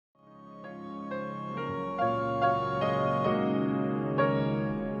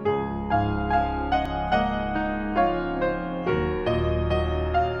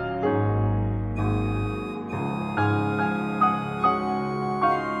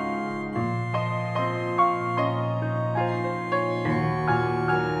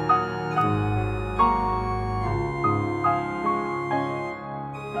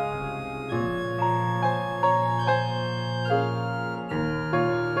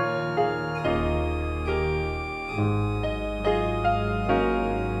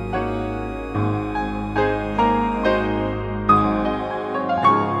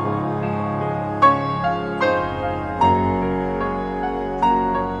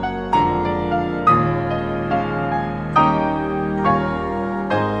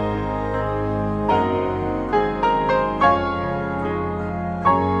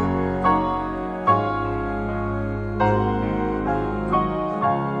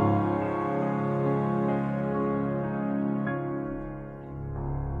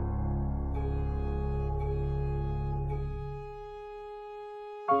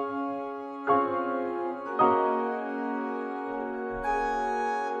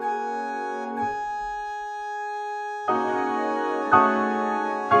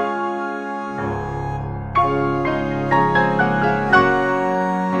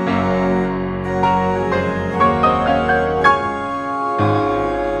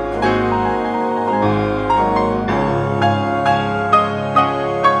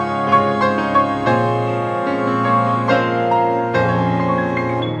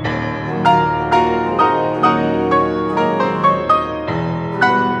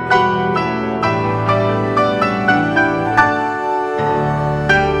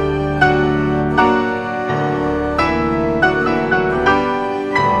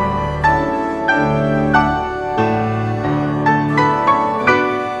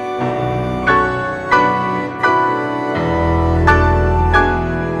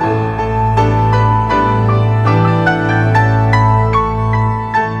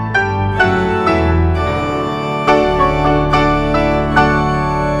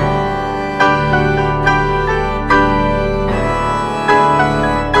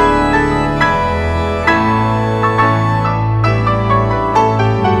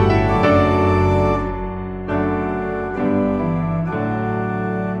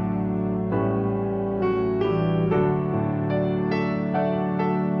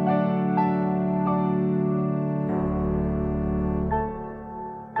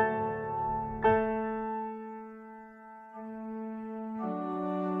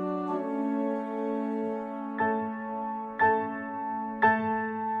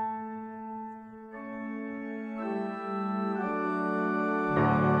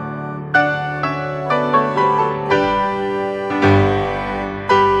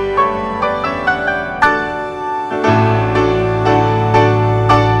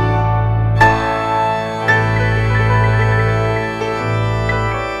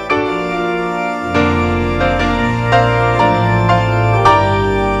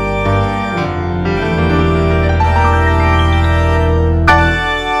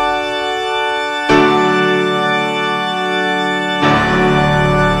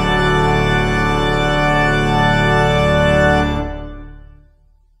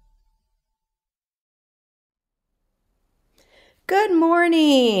Good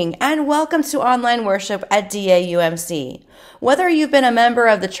morning and welcome to online worship at DAUMC. Whether you've been a member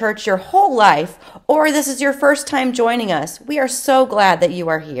of the church your whole life or this is your first time joining us, we are so glad that you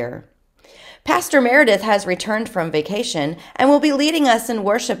are here. Pastor Meredith has returned from vacation and will be leading us in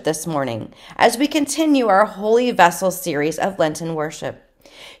worship this morning as we continue our Holy Vessel series of Lenten worship.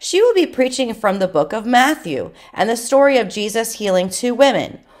 She will be preaching from the book of Matthew and the story of Jesus healing two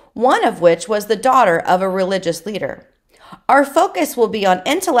women, one of which was the daughter of a religious leader. Our focus will be on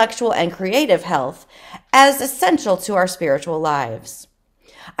intellectual and creative health as essential to our spiritual lives.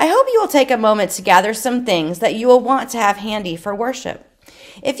 I hope you will take a moment to gather some things that you will want to have handy for worship.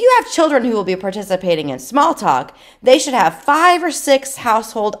 If you have children who will be participating in small talk, they should have 5 or 6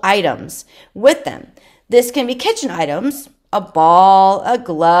 household items with them. This can be kitchen items, a ball, a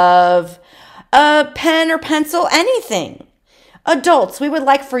glove, a pen or pencil, anything. Adults, we would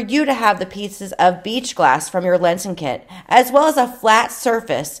like for you to have the pieces of beach glass from your Lenten kit, as well as a flat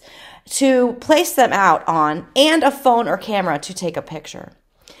surface to place them out on and a phone or camera to take a picture.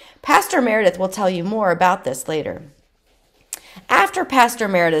 Pastor Meredith will tell you more about this later. After Pastor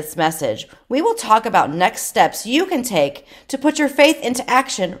Meredith's message, we will talk about next steps you can take to put your faith into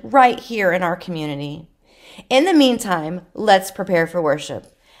action right here in our community. In the meantime, let's prepare for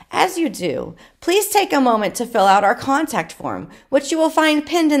worship. As you do, please take a moment to fill out our contact form, which you will find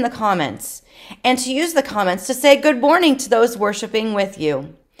pinned in the comments, and to use the comments to say good morning to those worshiping with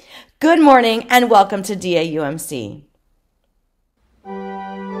you. Good morning and welcome to DAUMC.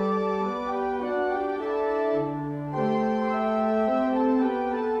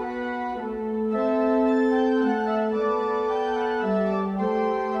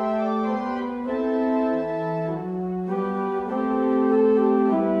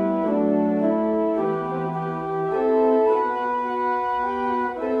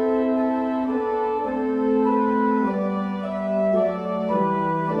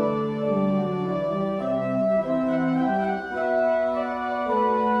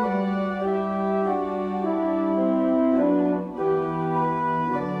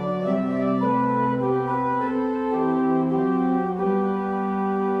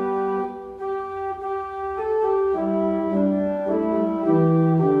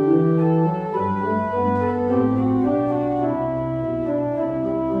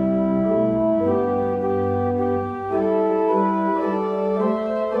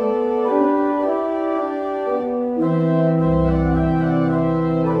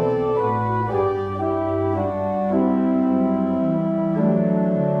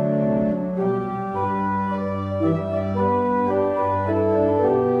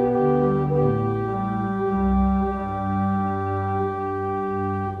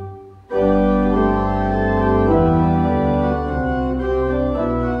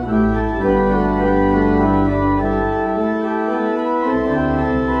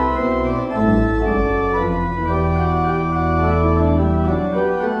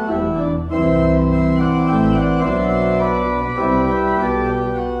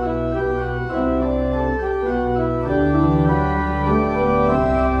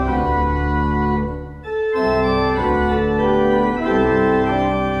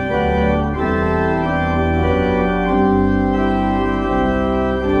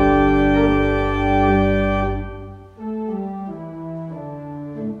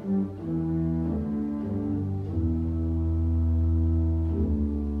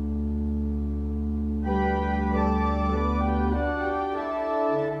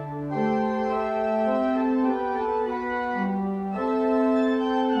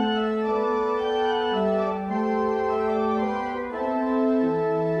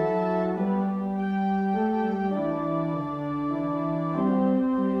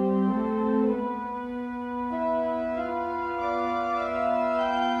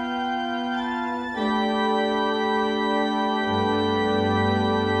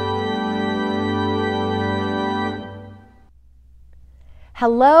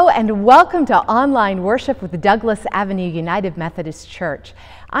 Hello and welcome to online worship with the Douglas Avenue United Methodist Church.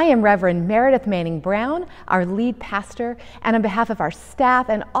 I am Reverend Meredith Manning Brown, our lead pastor, and on behalf of our staff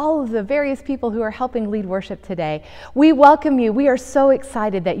and all of the various people who are helping lead worship today, we welcome you. We are so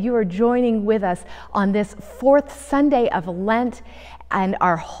excited that you are joining with us on this 4th Sunday of Lent and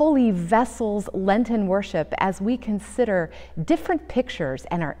our Holy Vessels Lenten worship as we consider different pictures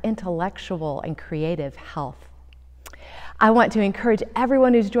and our intellectual and creative health. I want to encourage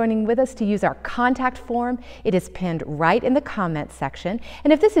everyone who's joining with us to use our contact form. It is pinned right in the comments section.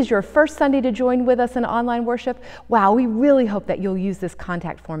 And if this is your first Sunday to join with us in online worship, wow, we really hope that you'll use this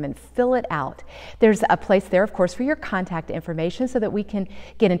contact form and fill it out. There's a place there, of course, for your contact information so that we can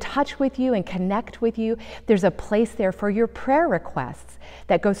get in touch with you and connect with you. There's a place there for your prayer requests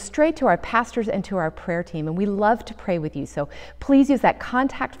that goes straight to our pastors and to our prayer team. And we love to pray with you. So please use that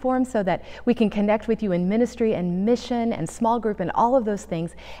contact form so that we can connect with you in ministry and mission and small group and all of those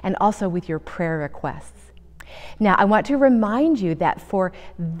things, and also with your prayer requests. Now, I want to remind you that for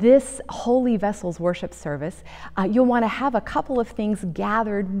this Holy Vessels worship service, you'll want to have a couple of things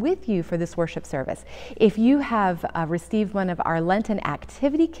gathered with you for this worship service. If you have received one of our Lenten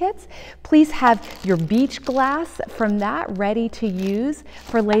activity kits, please have your beach glass from that ready to use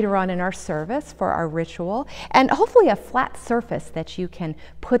for later on in our service for our ritual, and hopefully a flat surface that you can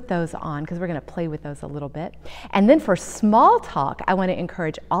put those on, because we're going to play with those a little bit. And then for small talk, I want to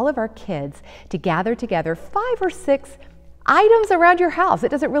encourage all of our kids to gather together 5 or 6 items around your house. It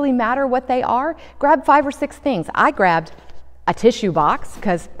doesn't really matter what they are. Grab 5 or 6 things. I grabbed a tissue box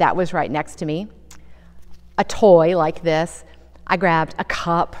because that was right next to me, a toy like this. I grabbed a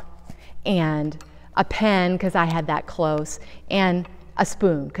cup and a pen because I had that close, and a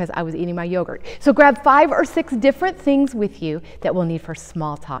spoon because I was eating my yogurt. So grab 5 or 6 different things with you that we'll need for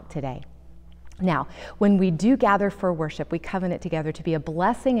small talk today. Now, when we do gather for worship, we covenant together to be a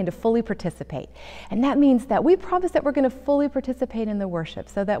blessing and to fully participate. And that means that we promise that we're going to fully participate in the worship,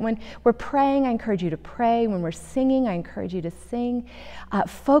 so that when we're praying, I encourage you to pray. When we're singing, I encourage you to sing.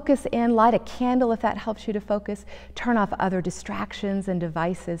 Focus in, light a candle if that helps you to focus. Turn off other distractions and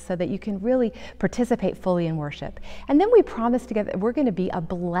devices so that you can really participate fully in worship. And then we promise together that we're going to be a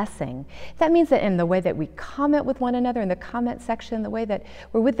blessing. That means that in the way that we comment with one another in the comment section, the way that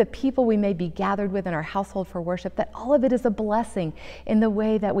we're with the people we may be gathered with in our household for worship, that all of it is a blessing in the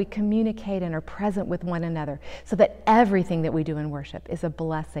way that we communicate and are present with one another, so that everything that we do in worship is a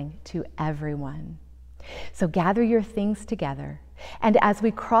blessing to everyone. So gather your things together, and as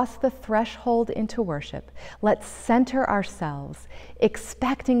we cross the threshold into worship, let's center ourselves,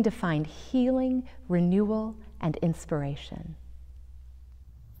 expecting to find healing, renewal, and inspiration.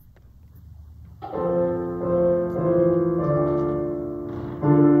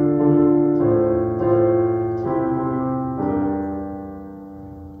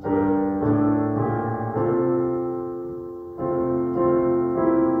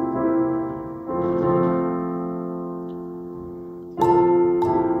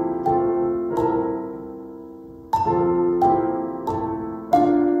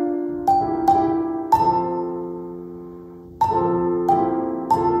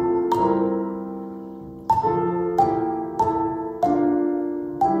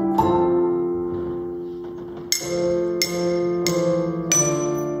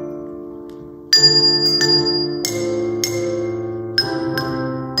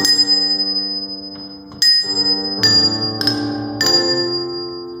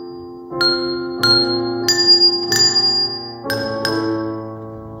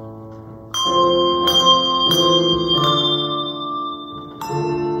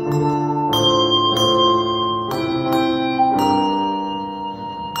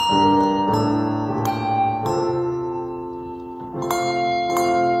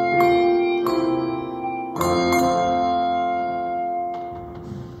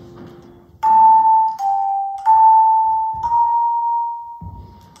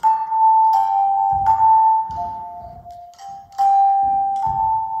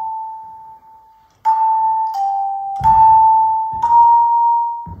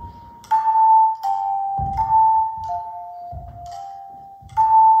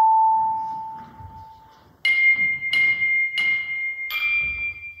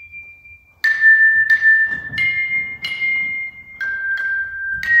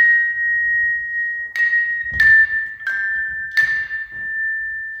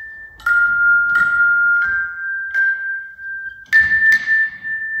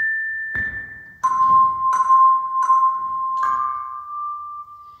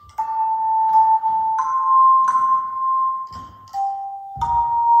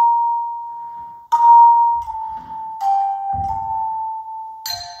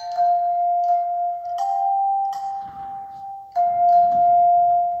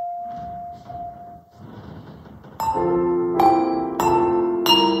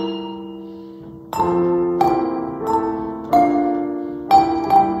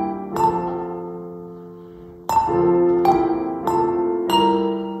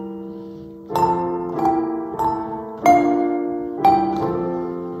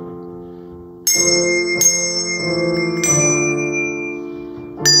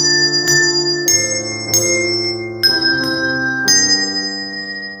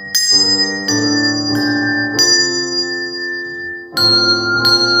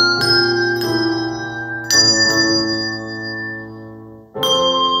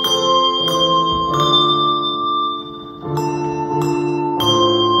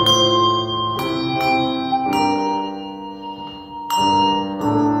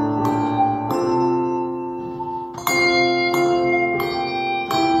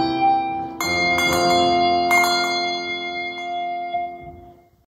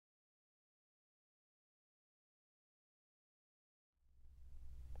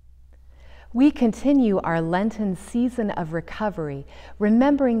 We continue our Lenten season of recovery,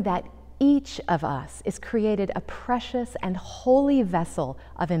 remembering that each of us is created a precious and holy vessel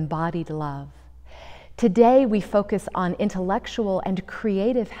of embodied love. Today, we focus on intellectual and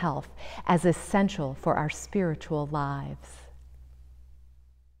creative health as essential for our spiritual lives.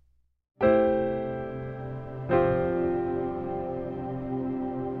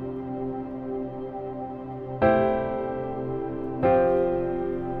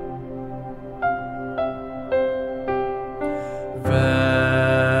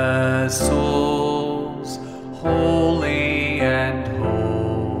 Vessels, holy and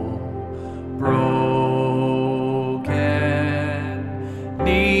whole, broken,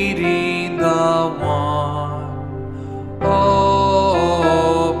 needing the one, open,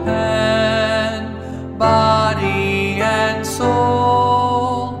 body and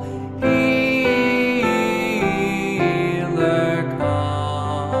soul, healer come.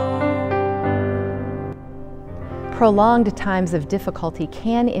 Prolonged times of difficulty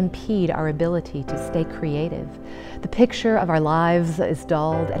can impede our ability to stay creative. The picture of our lives is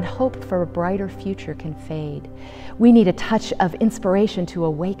dulled and hope for a brighter future can fade. We need a touch of inspiration to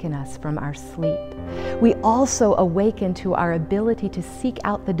awaken us from our sleep. We also awaken to our ability to seek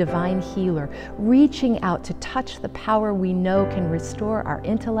out the divine healer, reaching out to touch the power we know can restore our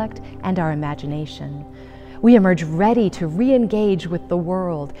intellect and our imagination. We emerge ready to re-engage with the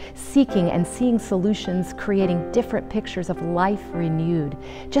world, seeking and seeing solutions, creating different pictures of life renewed,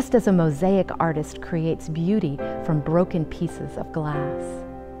 just as a mosaic artist creates beauty from broken pieces of glass.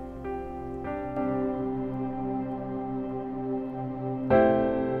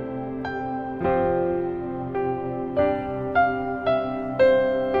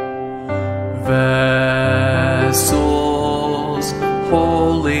 Vessels,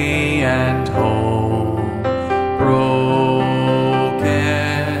 holy and whole, broken,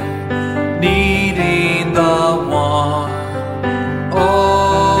 needing the one, open,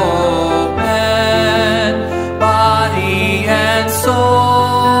 body and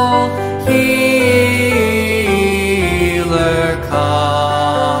soul, healer come.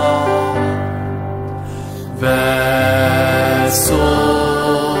 Vessels,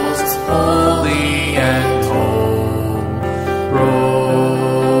 holy and whole, broken,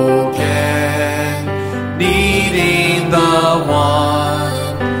 needing the one,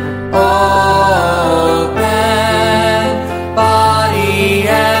 open, body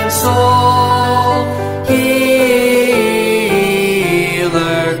and soul, healer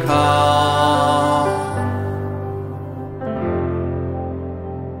come.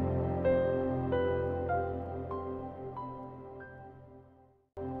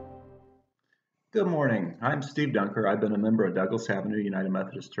 Good morning. I'm Steve Dunker. I've been a member of Douglas Avenue United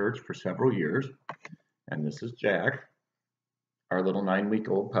Methodist Church for several years. And this is Jack, our little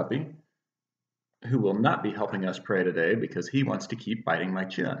 9-week-old puppy, who will not be helping us pray today because he wants to keep biting my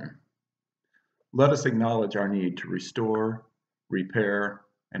chin. Let us acknowledge our need to restore, repair,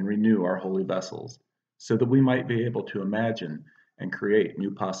 and renew our holy vessels so that we might be able to imagine and create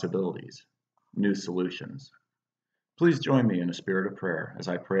new possibilities, new solutions. Please join me in a spirit of prayer as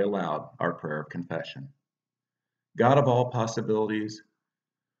I pray aloud our prayer of confession. God of all possibilities,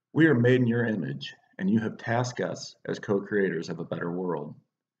 we are made in your image, and you have tasked us as co-creators of a better world.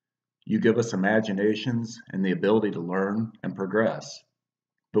 You give us imaginations and the ability to learn and progress,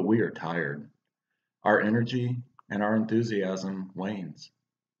 but we are tired. Our energy and our enthusiasm wanes.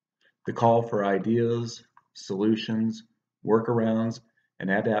 The call for ideas, solutions, workarounds,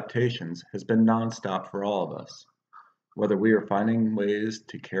 and adaptations has been nonstop for all of us. Whether we are finding ways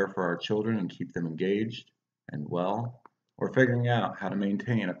to care for our children and keep them engaged and well, or figuring out how to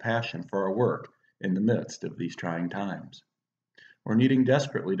maintain a passion for our work in the midst of these trying times. Or needing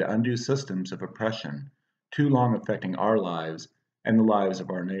desperately to undo systems of oppression too long affecting our lives and the lives of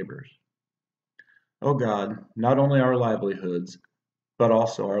our neighbors. Oh God, not only our livelihoods, but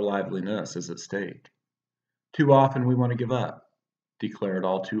also our liveliness is at stake. Too often we want to give up, declare it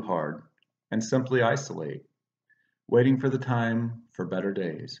all too hard, and simply isolate, waiting for the time for better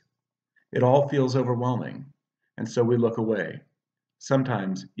days. It all feels overwhelming, and so we look away,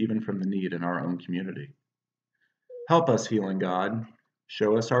 sometimes even from the need in our own community. Help us, healing God.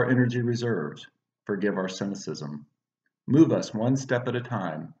 Show us our energy reserves. Forgive our cynicism. Move us one step at a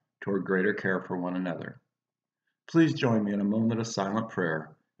time toward greater care for one another. Please join me in a moment of silent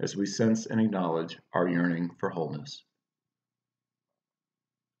prayer as we sense and acknowledge our yearning for wholeness.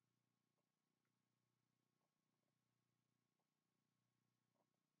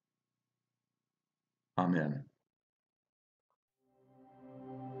 Amen.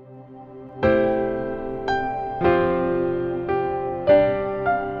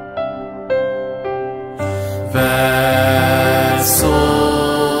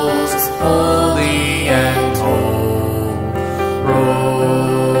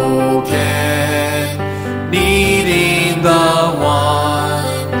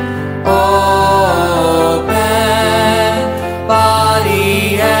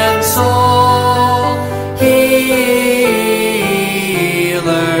 body and soul. Healer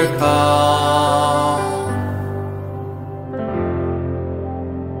come.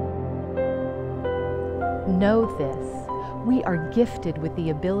 Know this, we are gifted with the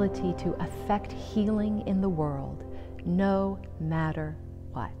ability to affect healing in the world, no matter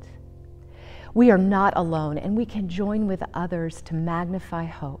what. We are not alone, and we can join with others to magnify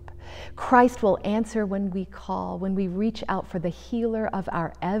hope. Christ will answer when we call, when we reach out for the healer of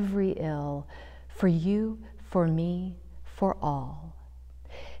our every ill, for you, for me, for all.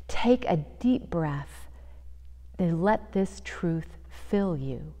 Take a deep breath and let this truth fill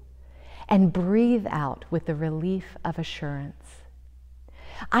you, and breathe out with the relief of assurance.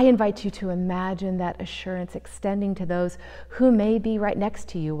 I invite you to imagine that assurance extending to those who may be right next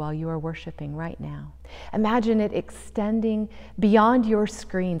to you while you are worshiping right now. Imagine it extending beyond your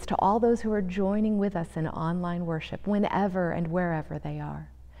screens to all those who are joining with us in online worship, whenever and wherever they are.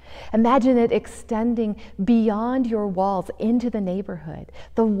 Imagine it extending beyond your walls into the neighborhood,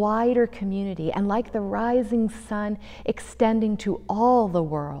 the wider community, and like the rising sun, extending to all the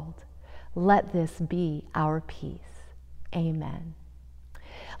world. Let this be our peace. Amen.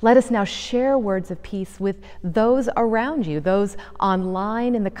 Let us now share words of peace with those around you, those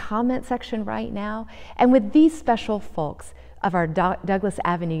online in the comment section right now, and with these special folks of our Douglas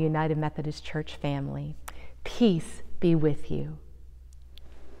Avenue United Methodist Church family. Peace be with you.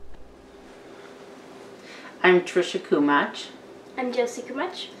 I'm Tricia Kumach. I'm Josie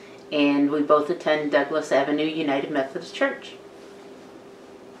Kumach. And we both attend Douglas Avenue United Methodist Church.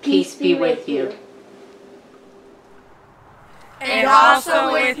 Peace be with you. And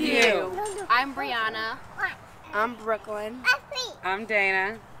also with you. I'm Brianna. I'm Brooklyn. I'm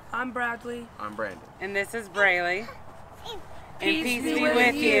Dana. I'm Bradley. I'm Brandon. And this is Braylee. And peace be with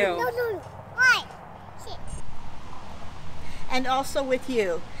with you. you. And also with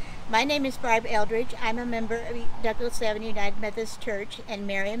you. My name is Barb Eldridge. I'm a member of Douglas Avenue United Methodist Church and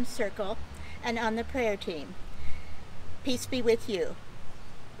Miriam Circle, and on the prayer team. Peace be with you.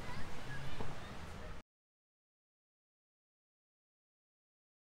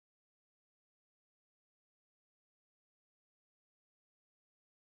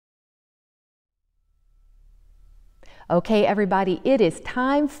 Okay, everybody, it is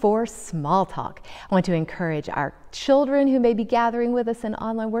time for small talk. I want to encourage our children who may be gathering with us in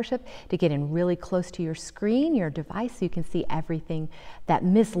online worship to get in really close to your screen, your device, so you can see everything that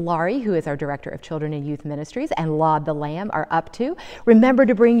Miss Laurie, who is our Director of Children and Youth Ministries, and Laud the Lamb are up to. Remember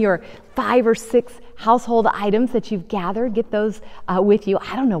to bring your 5 or 6 household items that you've gathered. Get those with you.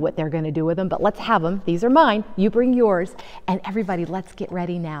 I don't know what they're going to do with them, but let's have them. These are mine. You bring yours. And everybody, let's get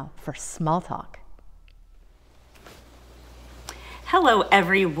ready now for small talk. Hello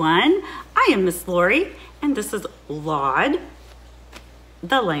everyone, I am Miss Laurie and this is Laud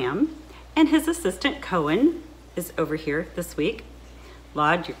the Lamb, and his assistant Cohen is over here this week.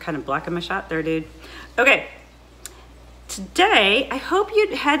 Laud, you're kind of blocking my shot there, dude. Okay, today I hope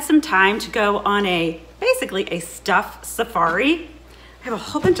you had some time to go on basically a stuff safari. I have a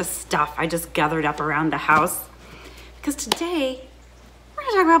whole bunch of stuff I just gathered up around the house because today we're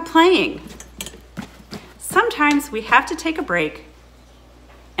gonna talk about playing. Sometimes we have to take a break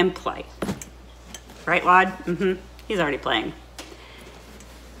and play. Right, Laud? Mm-hmm. He's already playing.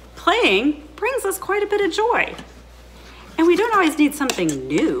 Playing brings us quite a bit of joy. And we don't always need something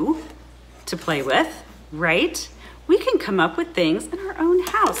new to play with, right? We can come up with things in our own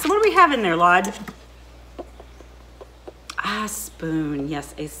house. So what do we have in there, Laud? A spoon.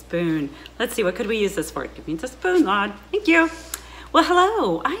 Yes, a spoon. Let's see, what could we use this for? Give me the spoon, Laud. Thank you. Well,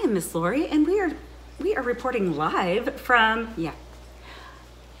 hello. I am Miss Laurie, and we are reporting live from,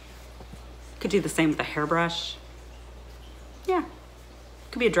 could do the same with a hairbrush. Yeah,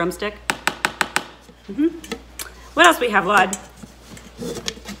 could be a drumstick. What else we have, Laud?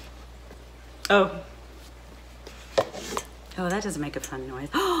 Oh, that doesn't make a fun noise.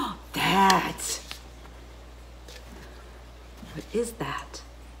 Oh, that. What is that?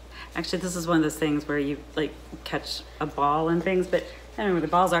 Actually, this is one of those things where you like catch a ball and things, but I don't know where the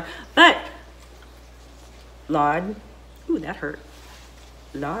balls are. But, Laud, ooh, that hurt.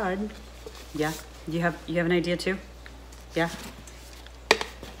 Laud. Yeah, you have an idea too? Yeah.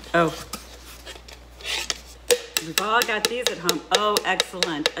 Oh. We've all got these at home. Oh,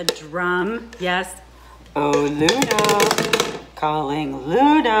 excellent. A drum. Yes. Oh, Luna. Calling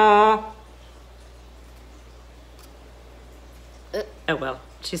Luna. Oh, well,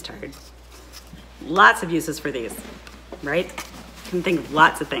 she's tired. Lots of uses for these, right? Can think of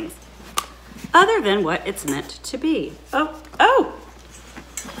lots of things other than what it's meant to be. Oh.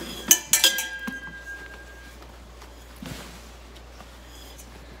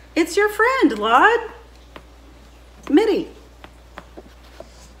 It's your friend, Laud. Mitty.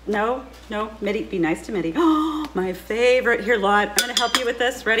 No, Mitty, be nice to Mitty. Oh, my favorite. Here, Laud, I'm gonna help you with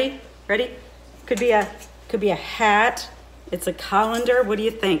this. Ready? Could be a hat. It's a colander. What do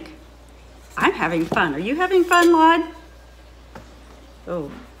you think? I'm having fun. Are you having fun, Laud?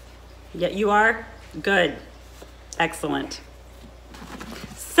 Oh, yeah, you are? Good. Excellent.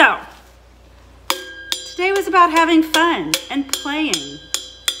 So, today was about having fun and playing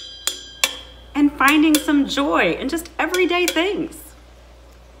and finding some joy in just everyday things.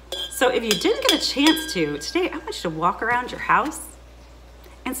 So if you didn't get a chance to, today I want you to walk around your house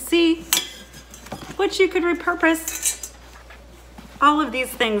and see what you could repurpose all of these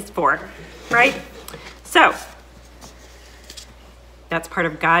things for, right? So that's part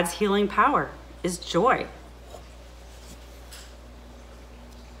of God's healing power, is joy.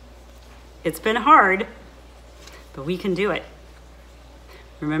 It's been hard, but we can do it.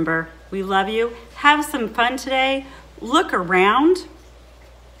 Remember, we love you. Have some fun today. Look around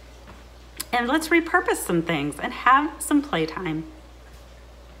and let's repurpose some things and have some playtime.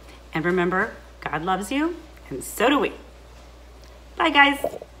 And remember, God loves you, and so do we. Bye, guys.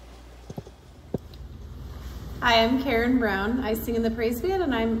 Hi, I'm Karen Brown. I sing in the praise band,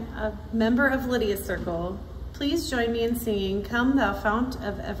 and I'm a member of Lydia's Circle. Please join me in singing Come Thou Fount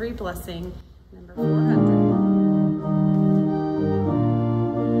of Every Blessing, number 400.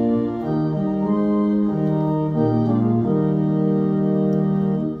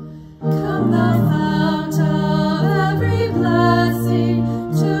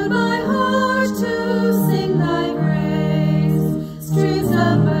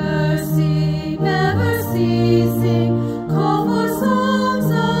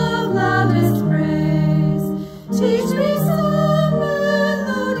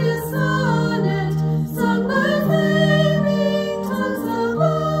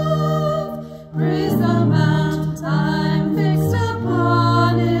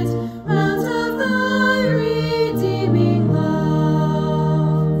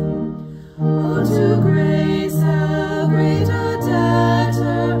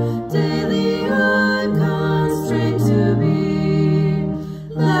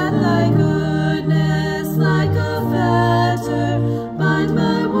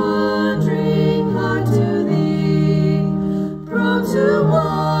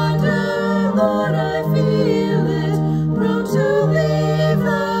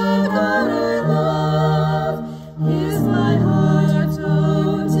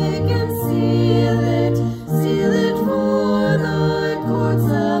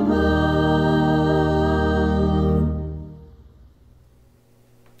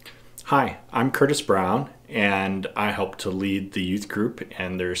 Hi, I'm Curtis Brown, and I help to lead the youth group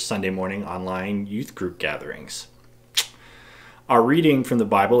and their Sunday morning online youth group gatherings. Our reading from the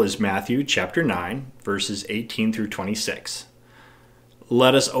Bible is Matthew chapter 9, verses 18 through 26.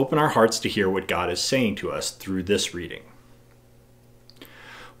 Let us open our hearts to hear what God is saying to us through this reading.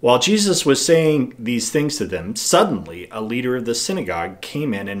 While Jesus was saying these things to them, suddenly a leader of the synagogue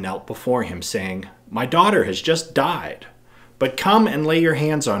came in and knelt before him, saying, "My daughter has just died, but come and lay your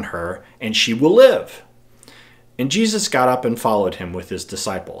hands on her, and she will live." And Jesus got up and followed him with his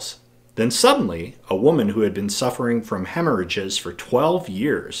disciples. Then suddenly, a woman who had been suffering from hemorrhages for 12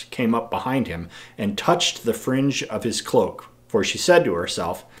 years came up behind him and touched the fringe of his cloak. For she said to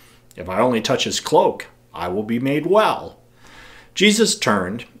herself, "If I only touch his cloak, I will be made well." Jesus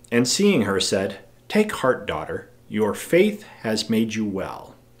turned and seeing her said, "Take heart, daughter, your faith has made you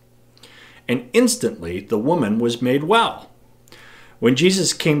well." And instantly the woman was made well. When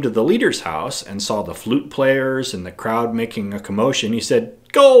Jesus came to the leader's house and saw the flute players and the crowd making a commotion, he said,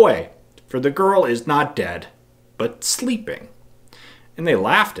 "Go away, for the girl is not dead, but sleeping." And they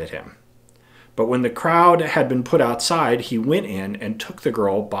laughed at him. But when the crowd had been put outside, he went in and took the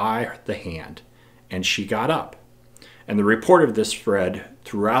girl by the hand, and she got up. And the report of this spread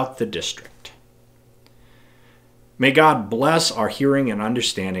throughout the district. May God bless our hearing and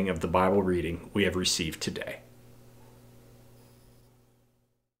understanding of the Bible reading we have received today.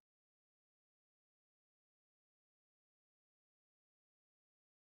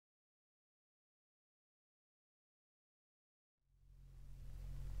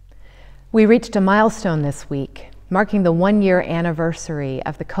 We reached a milestone this week, marking the one-year anniversary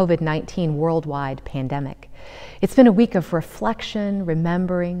of the COVID-19 worldwide pandemic. It's been a week of reflection,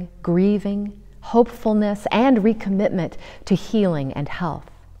 remembering, grieving, hopefulness, and recommitment to healing and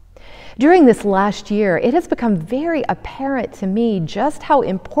health. During this last year, it has become very apparent to me just how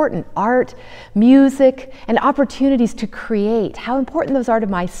important art, music, and opportunities to create, how important those are to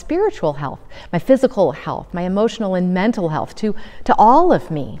my spiritual health, my physical health, my emotional and mental health, to all of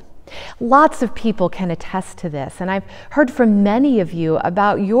me. Lots of people can attest to this, and I've heard from many of you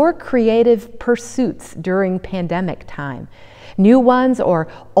about your creative pursuits during pandemic time. New ones or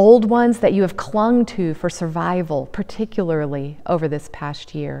old ones that you have clung to for survival, particularly over this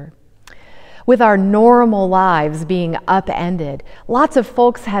past year. With our normal lives being upended, lots of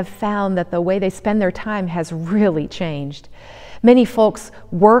folks have found that the way they spend their time has really changed. Many folks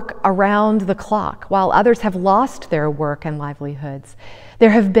work around the clock, while others have lost their work and livelihoods. There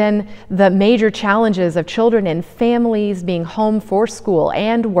have been the major challenges of children and families being home for school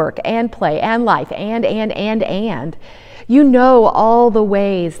and work and play and life and. You know all the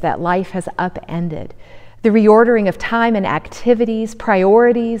ways that life has upended. The reordering of time and activities,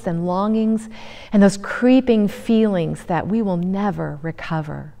 priorities and longings, and those creeping feelings that we will never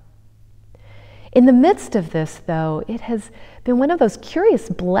recover. In the midst of this, though, it has been one of those curious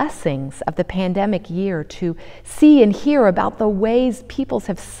blessings of the pandemic year to see and hear about the ways peoples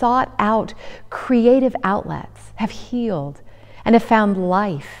have sought out creative outlets, have healed, and have found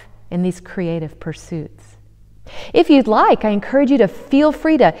life in these creative pursuits. If you'd like, I encourage you to feel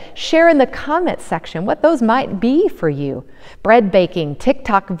free to share in the comments section what those might be for you. Bread baking,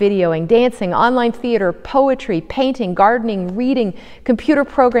 TikTok videoing, dancing, online theater, poetry, painting, gardening, reading, computer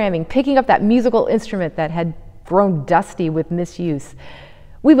programming, picking up that musical instrument that had grown dusty with misuse.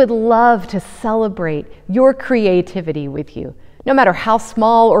 We would love to celebrate your creativity with you, no matter how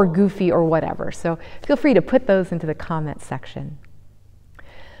small or goofy or whatever. So feel free to put those into the comments section.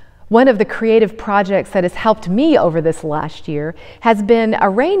 One of the creative projects that has helped me over this last year has been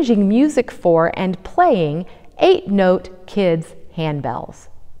arranging music for and playing 8-note kids' handbells.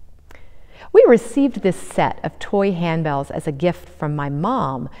 We received this set of toy handbells as a gift from my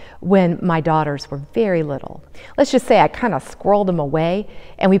mom when my daughters were very little. Let's just say I kind of squirreled them away,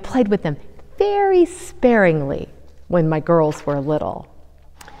 and we played with them very sparingly when my girls were little.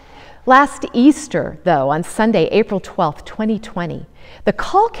 Last Easter, though, on Sunday, April 12th, 2020, the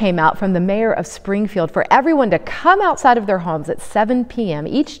call came out from the mayor of Springfield for everyone to come outside of their homes at 7 p.m.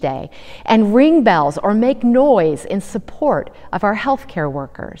 each day and ring bells or make noise in support of our healthcare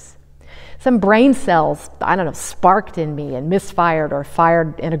workers. Some brain cells, sparked in me and misfired or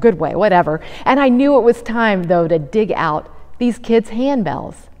fired in a good way, whatever, and I knew it was time, though, to dig out these kids'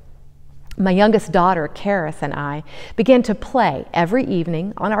 handbells. My youngest daughter, Karis, and I began to play every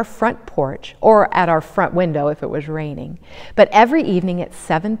evening on our front porch or at our front window if it was raining. But every evening at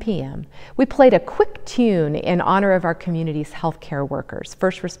 7 p.m., we played a quick tune in honor of our community's healthcare workers,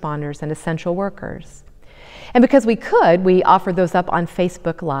 first responders, and essential workers. And because we could, we offered those up on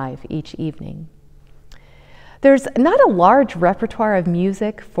Facebook Live each evening. There's not a large repertoire of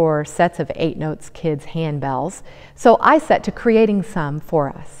music for sets of 8-notes kids' handbells, so I set to creating some for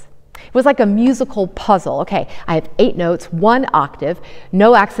us. It was like a musical puzzle. Okay, I have 8 notes, 1 octave,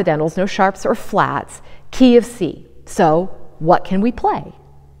 no accidentals, no sharps or flats, key of C. So what can we play?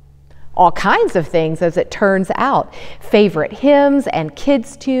 All kinds of things, as it turns out. Favorite hymns and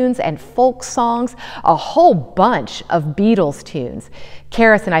kids' tunes and folk songs, a whole bunch of Beatles tunes.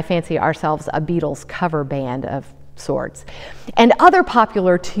 Karis and I fancy ourselves a Beatles cover band of sorts, and other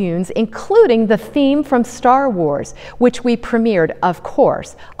popular tunes, including the theme from Star Wars, which we premiered, of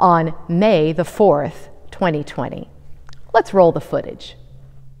course, on May the 4th, 2020. Let's roll the footage.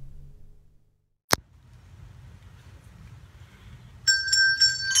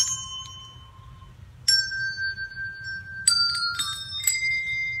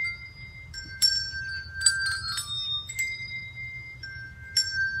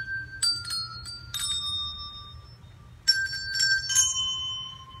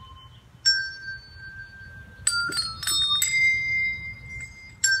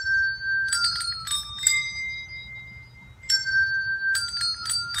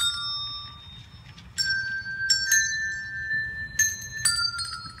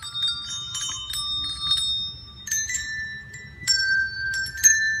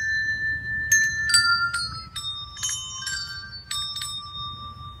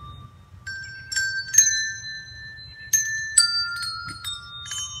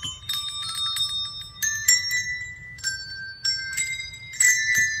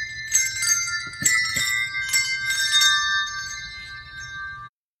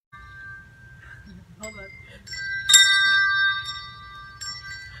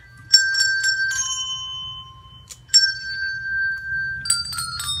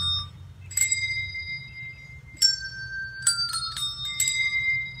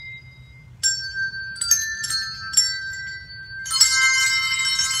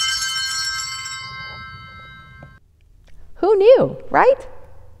 you, right?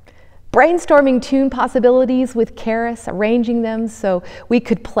 Brainstorming tune possibilities with Karis, arranging them so we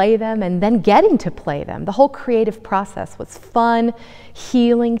could play them, and then getting to play them. The whole creative process was fun,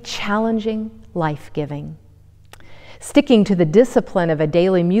 healing, challenging, life-giving. Sticking to the discipline of a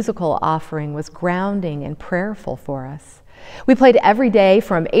daily musical offering was grounding and prayerful for us. We played every day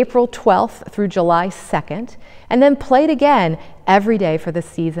from April 12th through July 2nd, and then played again every day for the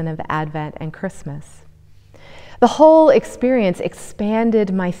season of Advent and Christmas. The whole experience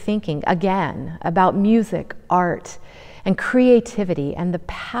expanded my thinking again about music, art, and creativity, and the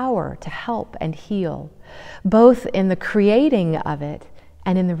power to help and heal, both in the creating of it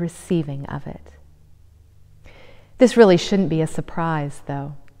and in the receiving of it. This really shouldn't be a surprise,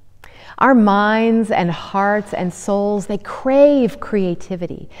 though. Our minds and hearts and souls, they crave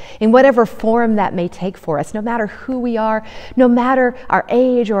creativity in whatever form that may take for us, no matter who we are, no matter our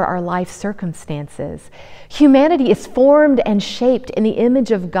age or our life circumstances. Humanity is formed and shaped in the image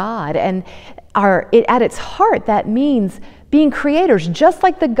of God, and at its heart, that means being creators, just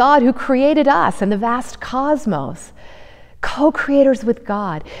like the God who created us and the vast cosmos. Co-creators with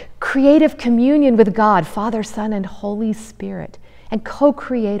God, creative communion with God, Father, Son, and Holy Spirit, and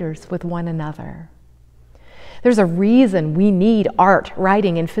co-creators with one another. There's a reason we need art,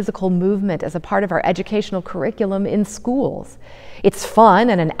 writing, and physical movement as a part of our educational curriculum in schools. It's fun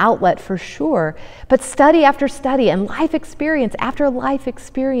and an outlet for sure, but study after study and life experience after life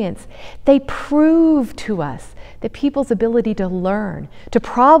experience, they prove to us that people's ability to learn, to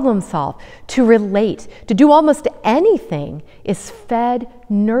problem solve, to relate, to do almost anything is fed,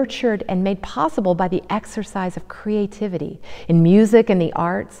 nurtured, and made possible by the exercise of creativity in music and the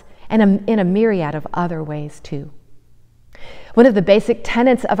arts, and in a myriad of other ways too. One of the basic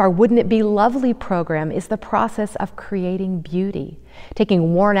tenets of our Wouldn't It Be Lovely program is the process of creating beauty,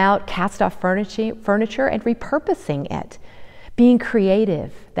 taking worn out, cast off furniture and repurposing it. Being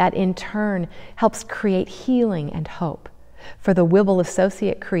creative, that in turn helps create healing and hope for the Wibble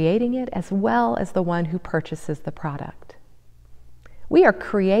associate creating it, as well as the one who purchases the product. We are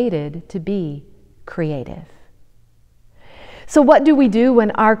created to be creative. So what do we do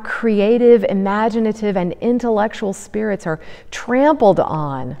when our creative, imaginative, and intellectual spirits are trampled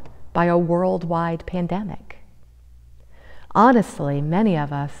on by a worldwide pandemic? Honestly, many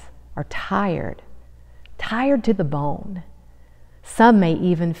of us are tired to the bone. Some may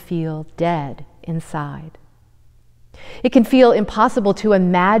even feel dead inside. It can feel impossible to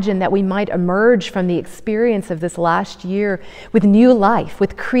imagine that we might emerge from the experience of this last year with new life,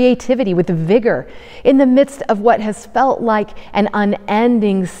 with creativity, with vigor, in the midst of what has felt like an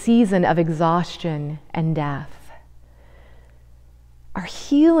unending season of exhaustion and death. Our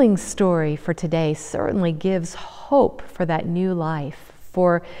healing story for today certainly gives hope for that new life,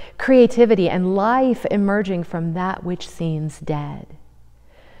 for creativity and life emerging from that which seems dead.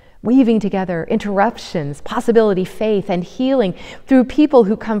 Weaving together interruptions, possibility, faith, and healing through people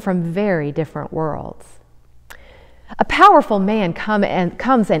who come from very different worlds. A powerful man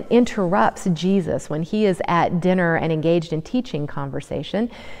comes and interrupts Jesus when he is at dinner and engaged in teaching conversation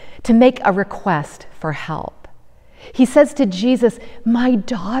to make a request for help. He says to Jesus, "My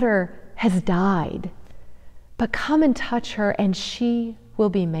daughter has died, but come and touch her and she will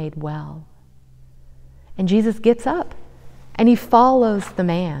be made well." And Jesus gets up and he follows the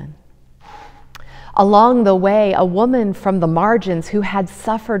man. Along the way, a woman from the margins who had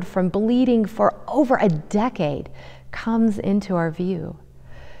suffered from bleeding for over a decade comes into our view.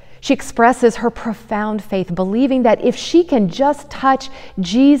 She expresses her profound faith, believing that if she can just touch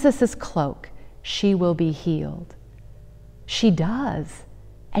Jesus' cloak, she will be healed. She does,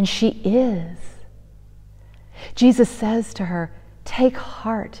 and she is. Jesus says to her, "Take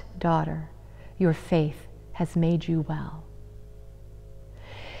heart, daughter, your faith has made you well."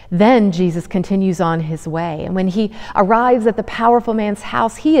 Then Jesus continues on his way, and when he arrives at the powerful man's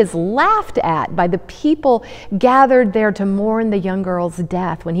house, he is laughed at by the people gathered there to mourn the young girl's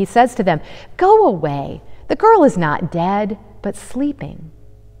death, when he says to them, "Go away, the girl is not dead, but sleeping."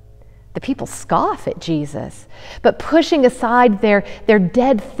 The people scoff at Jesus, but pushing aside their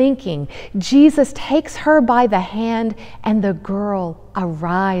dead thinking, Jesus takes her by the hand and the girl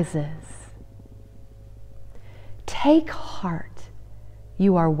arises. Take heart.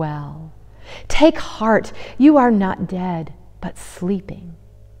 You are well. Take heart, you are not dead, but sleeping.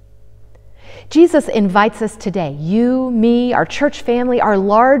 Jesus invites us today, you, me, our church family, our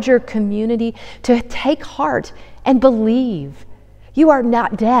larger community, to take heart and believe. You are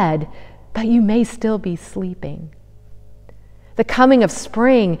not dead, but you may still be sleeping. The coming of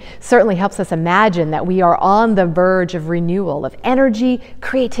spring certainly helps us imagine that we are on the verge of renewal, of energy,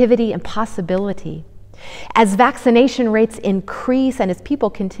 creativity, and possibility. As vaccination rates increase and as people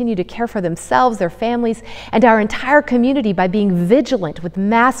continue to care for themselves, their families, and our entire community by being vigilant with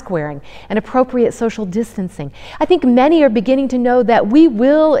mask wearing and appropriate social distancing, I think many are beginning to know that we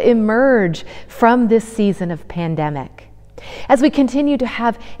will emerge from this season of pandemic. As we continue to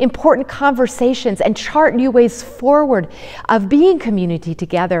have important conversations and chart new ways forward of being community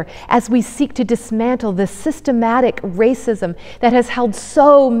together as we seek to dismantle the systematic racism that has held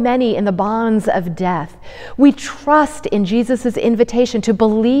so many in the bonds of death, we trust in Jesus' invitation to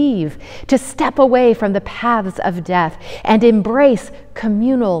believe, to step away from the paths of death and embrace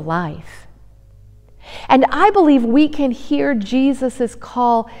communal life. And I believe we can hear Jesus'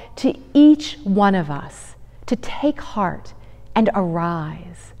 call to each one of us to take heart and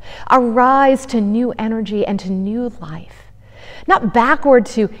arise. Arise to new energy and to new life. Not backward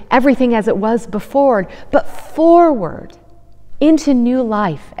to everything as it was before, but forward into new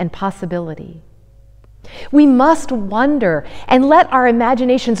life and possibility. We must wonder and let our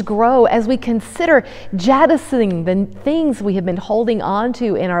imaginations grow as we consider jettisoning the things we have been holding on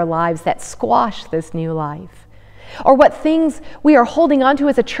to in our lives that squash this new life. Or what things we are holding on to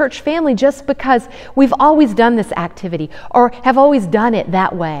as a church family just because we've always done this activity or have always done it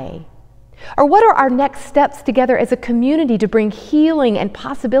that way. Or what are our next steps together as a community to bring healing and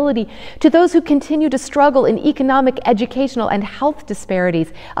possibility to those who continue to struggle in economic, educational, and health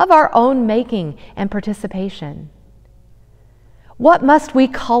disparities of our own making and participation? What must we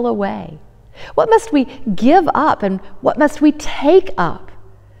cull away? What must we give up and what must we take up?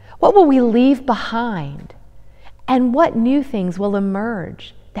 What will we leave behind? And what new things will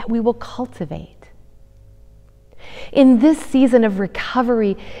emerge that we will cultivate? In this season of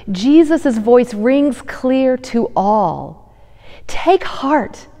recovery, Jesus' voice rings clear to all. Take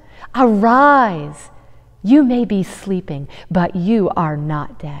heart, arise. You may be sleeping, but you are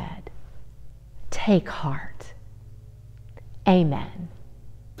not dead. Take heart. Amen.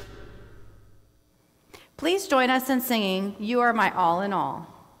 Please join us in singing, "You Are My All in All."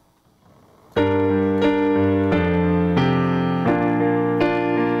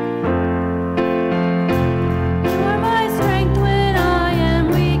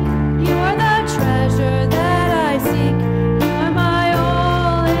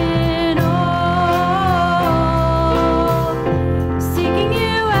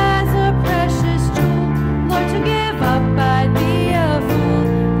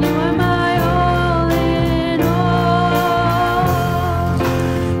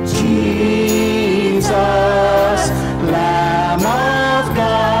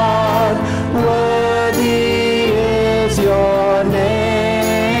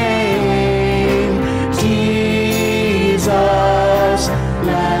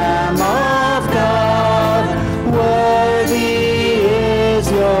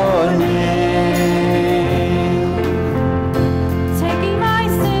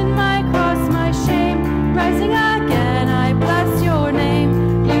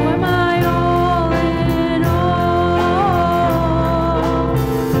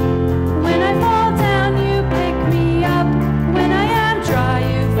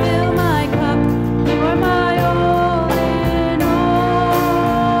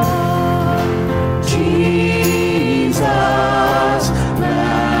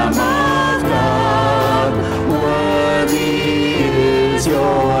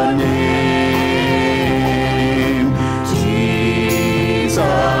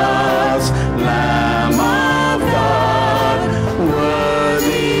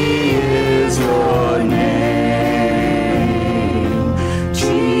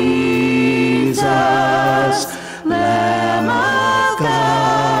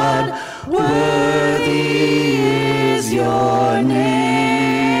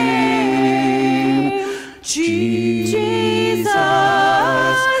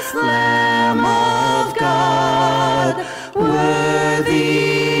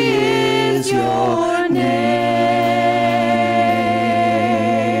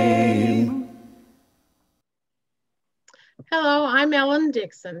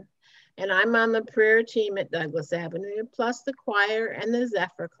 Dixon, and I'm on the prayer team at Douglas Avenue, plus the choir and the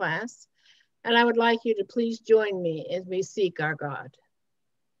Zephyr class, and I would like you to please join me as we seek our God.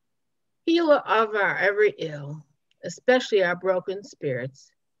 Healer of our every ill, especially our broken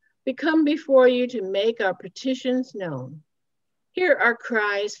spirits, we come before you to make our petitions known. Hear our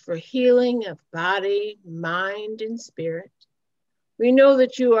cries for healing of body, mind, and spirit. We know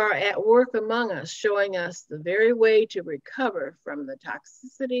that you are at work among us, showing us the very way to recover from the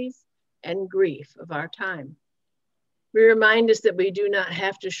toxicities and grief of our time. We remind us that we do not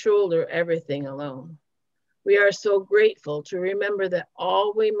have to shoulder everything alone. We are so grateful to remember that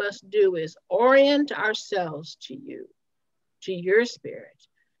all we must do is orient ourselves to you, to your Spirit,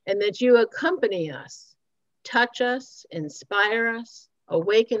 and that you accompany us, touch us, inspire us,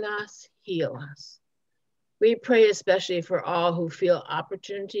 awaken us, heal us. We pray especially for all who feel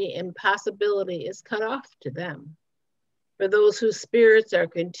opportunity and possibility is cut off to them, for those whose spirits are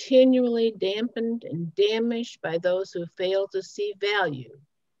continually dampened and damaged by those who fail to see value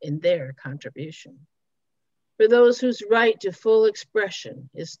in their contribution, for those whose right to full expression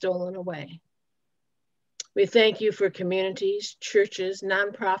is stolen away. We thank you for communities, churches,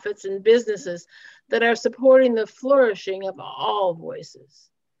 nonprofits, and businesses that are supporting the flourishing of all voices,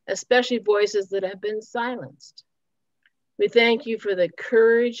 especially voices that have been silenced. We thank you for the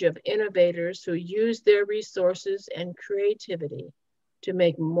courage of innovators who use their resources and creativity to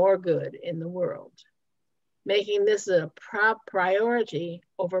make more good in the world, making this a priority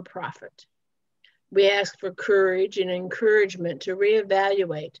over profit. We ask for courage and encouragement to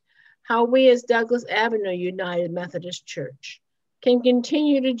reevaluate how we as Douglas Avenue United Methodist Church can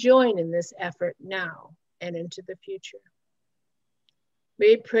continue to join in this effort now and into the future.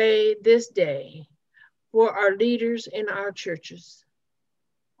 We pray this day for our leaders in our churches,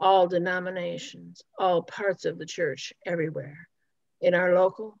 all denominations, all parts of the church everywhere, in our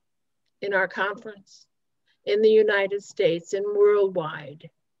local, in our conference, in the United States and worldwide.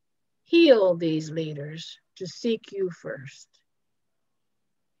 Heal these leaders to seek you first.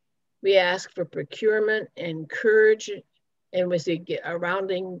 We ask for procurement and courage, and we see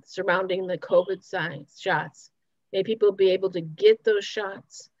surrounding the COVID shots. May people be able to get those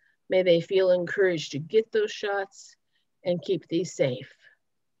shots. May they feel encouraged to get those shots and keep these safe.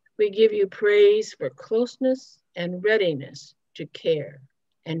 We give you praise for closeness and readiness to care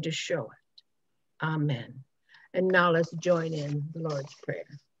and to show it. Amen. And now let's join in the Lord's Prayer.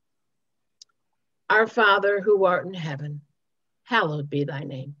 Our Father who art in heaven, hallowed be thy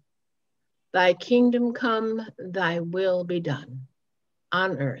name. Thy kingdom come, thy will be done,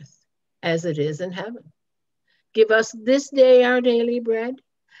 on earth as it is in heaven. Give us this day our daily bread,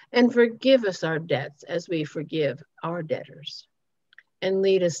 and forgive us our debts as we forgive our debtors. And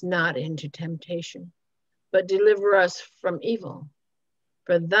lead us not into temptation, but deliver us from evil.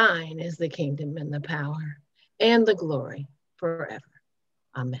 For thine is the kingdom and the power and the glory forever.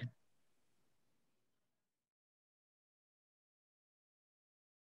 Amen.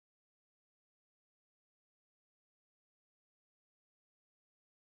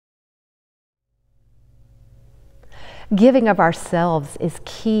 Giving of ourselves is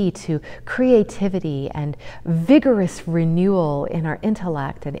key to creativity and vigorous renewal in our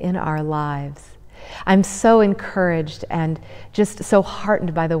intellect and in our lives. I'm so encouraged and just so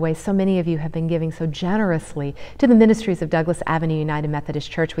heartened by the way so many of you have been giving so generously to the ministries of Douglas Avenue United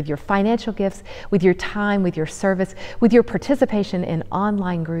Methodist Church with your financial gifts, with your time, with your service, with your participation in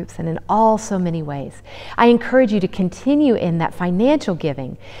online groups, and in all so many ways. I encourage you to continue in that financial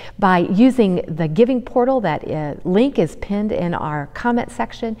giving by using the giving portal. That link is pinned in our comment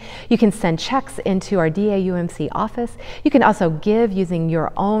section. You can send checks into our DAUMC office. You can also give using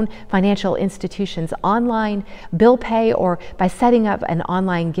your own financial institution online bill pay, or by setting up an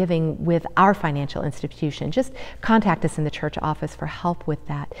online giving with our financial institution. Just contact us in the church office for help with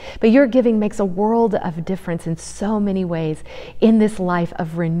that. But your giving makes a world of difference in so many ways in this life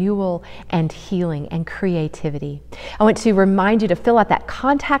of renewal and healing and creativity. I want to remind you to fill out that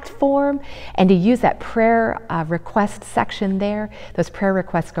contact form and to use that prayer request section there. Those prayer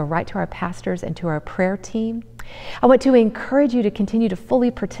requests go right to our pastors and to our prayer team. I want to encourage you to continue to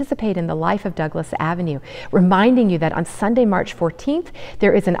fully participate in the life of Douglas Avenue, reminding you that on Sunday, March 14th,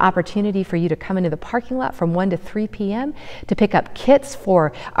 there is an opportunity for you to come into the parking lot from 1 to 3 p.m. to pick up kits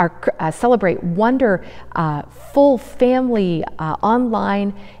for our Celebrate Wonder full family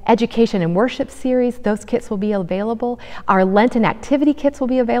online education and worship series. Those kits will be available. Our Lenten activity kits will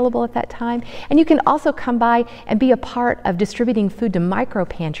be available at that time. And you can also come by and be a part of distributing food to micro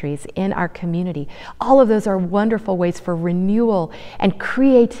pantries in our community. All of those are wonderful ways for renewal and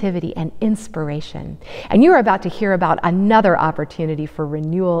creativity and inspiration. And you're about to hear about another opportunity for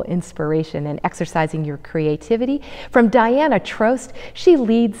renewal, inspiration, and exercising your creativity from Diana Trost. She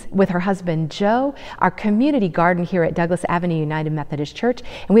leads with her husband Joe our community garden here at Douglas Avenue United Methodist Church,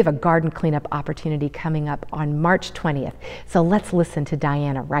 and we have a garden cleanup opportunity coming up on March 20th. So let's listen to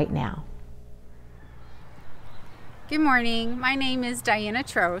Diana right now. Good morning. My name is Diana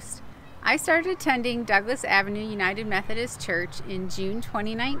Trost. I started attending Douglas Avenue United Methodist Church in June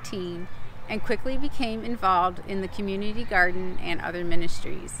 2019 and quickly became involved in the community garden and other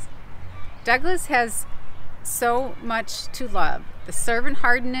ministries. Douglas has so much to love: the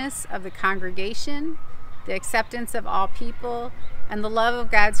servant-heartedness of the congregation, the acceptance of all people, and the love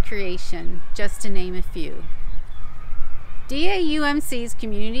of God's creation, just to name a few. DAUMC's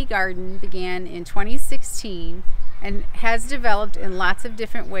community garden began in 2016 and has developed in lots of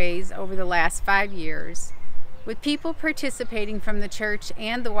different ways over the last 5 years, with people participating from the church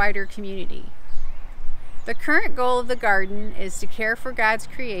and the wider community. The current goal of the garden is to care for God's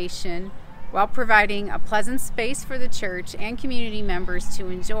creation while providing a pleasant space for the church and community members to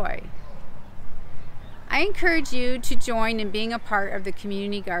enjoy. I encourage you to join in being a part of the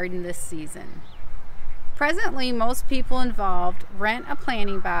community garden this season. Presently, most people involved rent a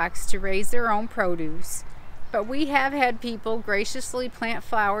planting box to raise their own produce, but we have had people graciously plant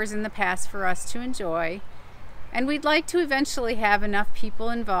flowers in the past for us to enjoy, and we'd like to eventually have enough people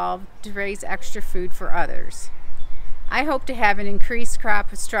involved to raise extra food for others. I hope to have an increased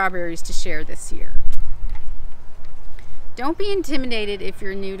crop of strawberries to share this year. Don't be intimidated if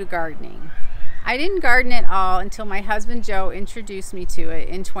you're new to gardening. I didn't garden at all until my husband Joe introduced me to it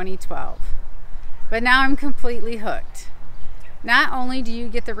in 2012. But now I'm completely hooked. Not only do you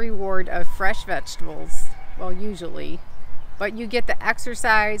get the reward of fresh vegetables, well, usually, but you get the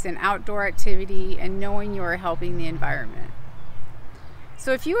exercise and outdoor activity and knowing you are helping the environment.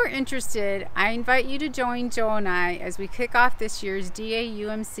 So if you are interested, I invite you to join Joe and I as we kick off this year's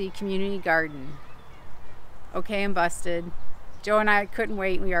DAUMC Community Garden. Okay, I'm busted. Joe and I couldn't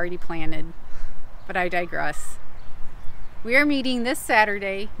wait, we already planted. But I digress. We are meeting this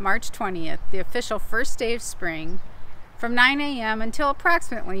Saturday, March 20th, the official first day of spring, from 9 a.m. until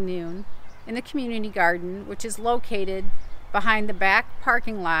approximately noon in the community garden, which is located behind the back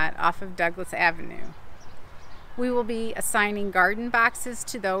parking lot off of Douglas Avenue. We will be assigning garden boxes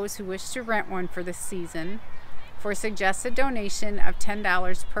to those who wish to rent one for this season for a suggested donation of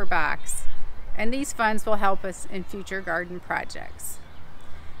 $10 per box, and these funds will help us in future garden projects.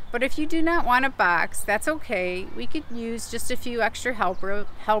 But if you do not want a box, that's okay. We could use just a few extra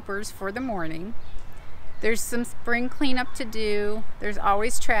helpers for the morning. There's some spring cleanup to do. There's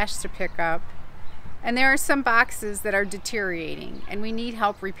always trash to pick up. And there are some boxes that are deteriorating and we need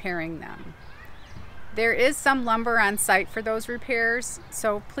help repairing them. There is some lumber on site for those repairs,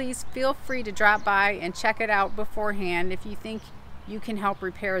 so please feel free to drop by and check it out beforehand if you think you can help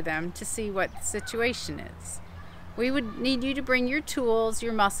repair them to see what the situation is. We would need you to bring your tools,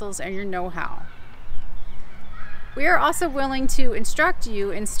 your muscles, and your know-how. We are also willing to instruct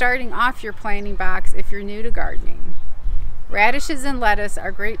you in starting off your planting box if you're new to gardening. Radishes and lettuce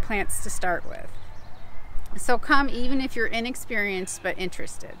are great plants to start with. So come even if you're inexperienced but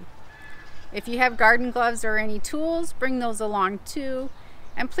interested. If you have garden gloves or any tools, bring those along too.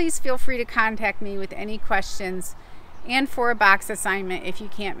 And please feel free to contact me with any questions and for a box assignment if you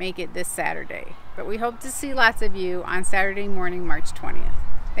can't make it this Saturday. But we hope to see lots of you on Saturday morning, March 20th.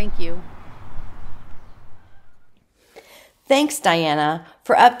 Thank you. Thanks, Diana,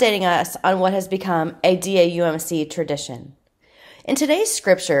 for updating us on what has become a DAUMC tradition. In today's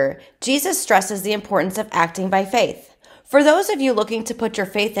scripture, Jesus stresses the importance of acting by faith. For those of you looking to put your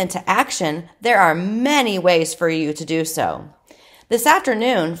faith into action, there are many ways for you to do so. This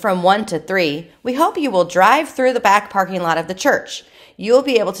afternoon, from 1 to 3, we hope you will drive through the back parking lot of the church. You will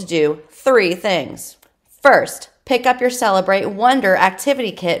be able to do 3 things. First, pick up your Celebrate Wonder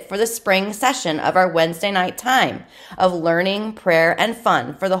activity kit for the spring session of our Wednesday night time of learning, prayer, and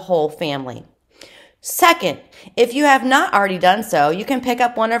fun for the whole family. Second, if you have not already done so, you can pick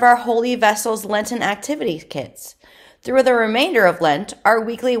up one of our Holy Vessels Lenten activity kits. Through the remainder of Lent, our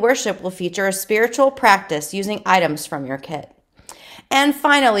weekly worship will feature a spiritual practice using items from your kit. And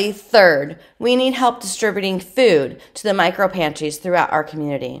finally, third, we need help distributing food to the micro pantries throughout our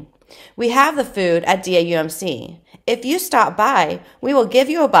community. We have the food at DAUMC. If you stop by, we will give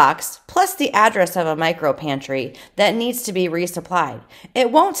you a box plus the address of a micro pantry that needs to be resupplied.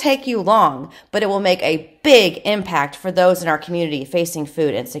 It won't take you long, but it will make a big impact for those in our community facing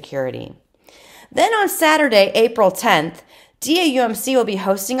food insecurity. Then on Saturday, April 10th, DAUMC will be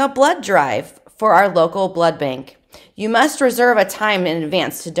hosting a blood drive for our local blood bank. You must reserve a time in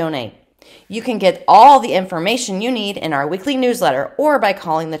advance to donate. You can get all the information you need in our weekly newsletter or by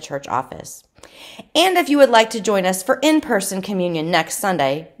calling the church office. And if you would like to join us for in-person communion next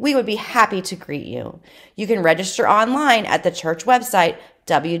Sunday, we would be happy to greet you. You can register online at the church website,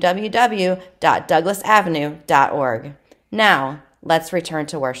 www.douglasavenue.org. Now, let's return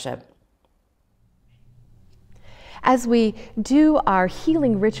to worship. As we do our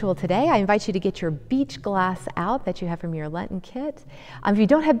healing ritual today, I invite you to get your beach glass out that you have from your Lenten kit. If you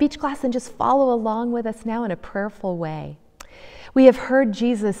don't have beach glass, then just follow along with us now in a prayerful way. We have heard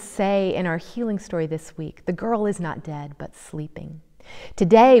Jesus say in our healing story this week, the girl is not dead, but sleeping.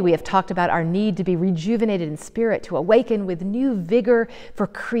 Today, we have talked about our need to be rejuvenated in spirit, to awaken with new vigor for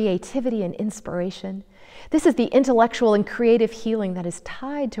creativity and inspiration. This is the intellectual and creative healing that is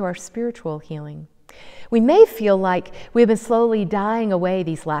tied to our spiritual healing. We may feel like we've been slowly dying away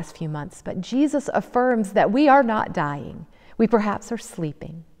these last few months, but Jesus affirms that we are not dying. We perhaps are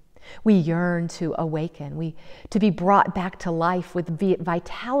sleeping. We yearn to awaken, to be brought back to life with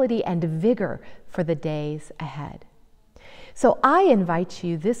vitality and vigor for the days ahead. So I invite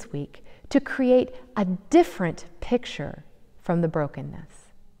you this week to create a different picture from the brokenness.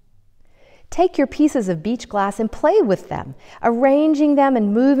 Take your pieces of beach glass and play with them, arranging them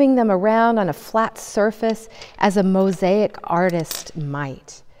and moving them around on a flat surface as a mosaic artist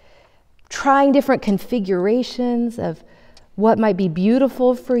might. Trying different configurations of what might be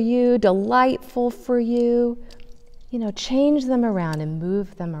beautiful for you, delightful for you. Change them around and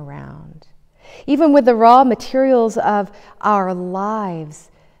move them around. Even with the raw materials of our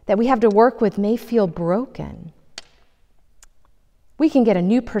lives that we have to work with may feel broken, we can get a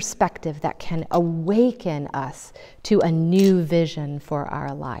new perspective that can awaken us to a new vision for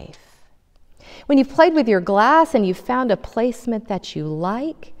our life. When you've played with your glass and you've found a placement that you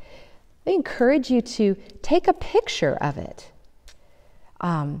like, I encourage you to take a picture of it.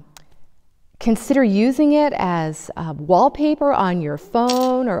 Consider using it as wallpaper on your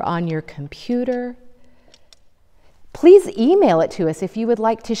phone or on your computer. Please email it to us if you would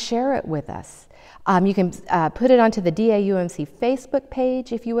like to share it with us. You can put it onto the DAUMC Facebook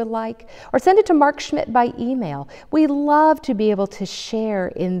page if you would like, or send it to Mark Schmidt by email. We love to be able to share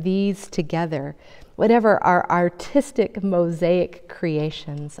in these together, whatever our artistic mosaic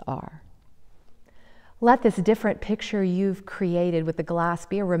creations are. Let this different picture you've created with the glass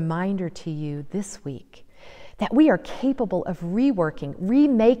be a reminder to you this week that we are capable of reworking,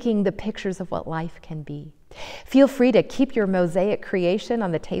 remaking the pictures of what life can be. Feel free to keep your mosaic creation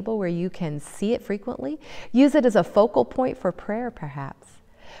on the table where you can see it frequently. Use it as a focal point for prayer, perhaps.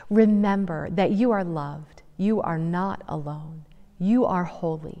 Remember that you are loved. You are not alone. You are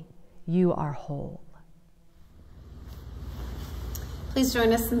holy. You are whole. Please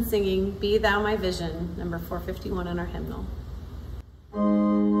join us in singing Be Thou My Vision, number 451 on our hymnal.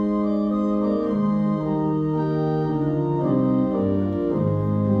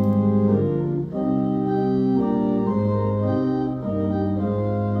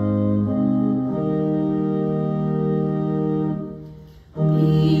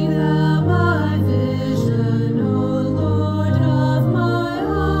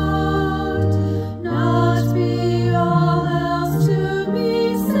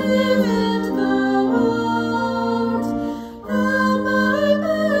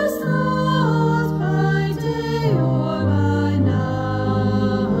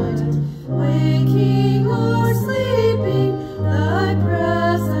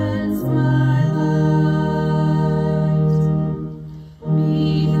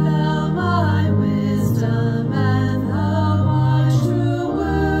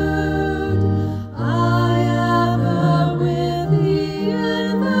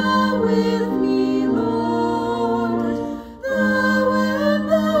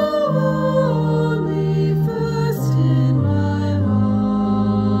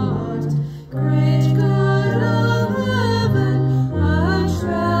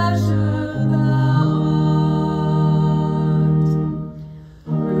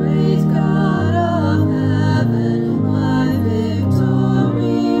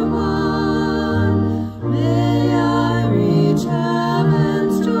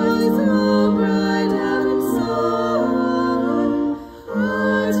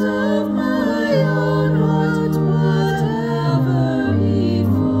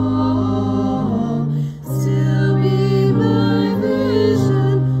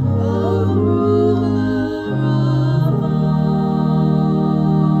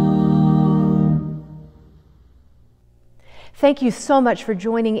 Thank you so much for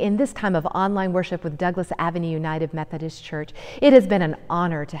joining in this time of online worship with Douglas Avenue United Methodist Church. It has been an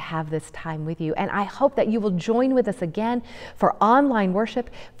honor to have this time with you, and I hope that you will join with us again for online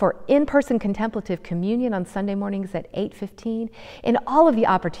worship, for in-person contemplative communion on Sunday mornings at 8:15, and all of the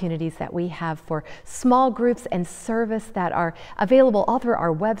opportunities that we have for small groups and service that are available all through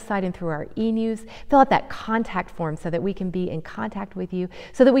our website and through our e-news. Fill out that contact form so that we can be in contact with you,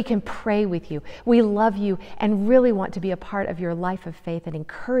 so that we can pray with you. We love you and really want to be a part of your life of faith and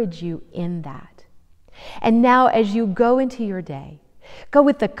encourage you in that. And now, as you go into your day, go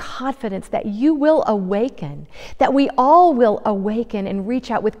with the confidence that you will awaken, that we all will awaken and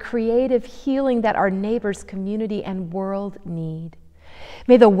reach out with creative healing that our neighbors, community, and world need.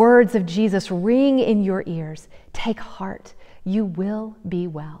 May the words of Jesus ring in your ears. Take heart. You will be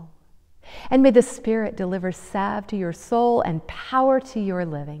well. And may the Spirit deliver salve to your soul and power to your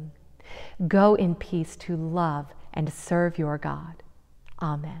living. Go in peace to love and serve your God.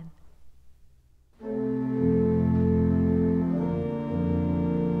 Amen.